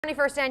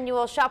21st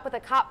annual Shop with a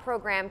Cop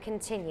program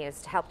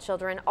continues to help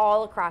children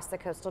all across the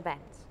coastal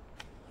bend.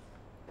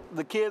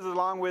 The kids,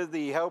 along with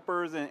the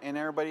helpers and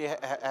everybody,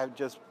 have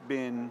just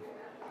been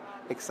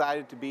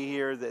excited to be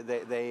here.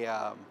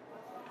 They're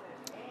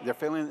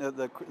feeling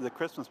the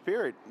Christmas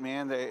spirit,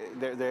 man.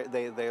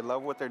 They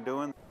love what they're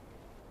doing.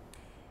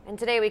 And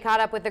today we caught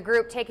up with the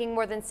group taking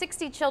more than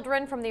 60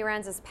 children from the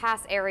Aransas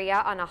Pass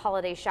area on a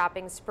holiday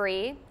shopping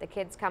spree. The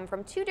kids come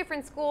from 2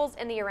 different schools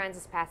in the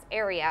Aransas Pass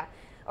area.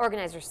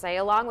 Organizers say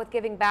along with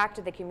giving back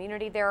to the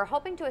community, they're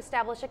hoping to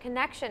establish a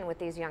connection with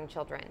these young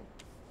children.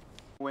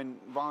 When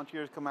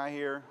volunteers come out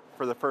here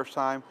for the first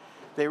time,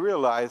 they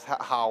realize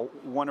how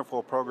wonderful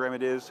a program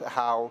it is,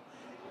 how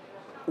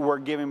we're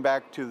giving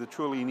back to the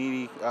truly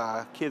needy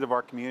kids of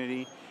our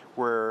community.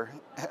 We're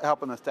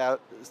helping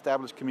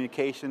establish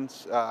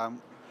communications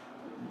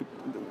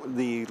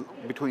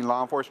between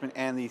law enforcement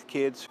and these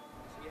kids.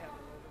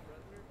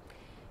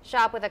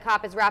 Shop with a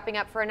Cop is wrapping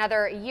up for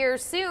another year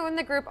soon.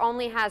 The group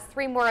only has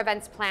 3 more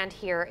events planned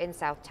here in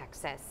South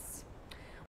Texas.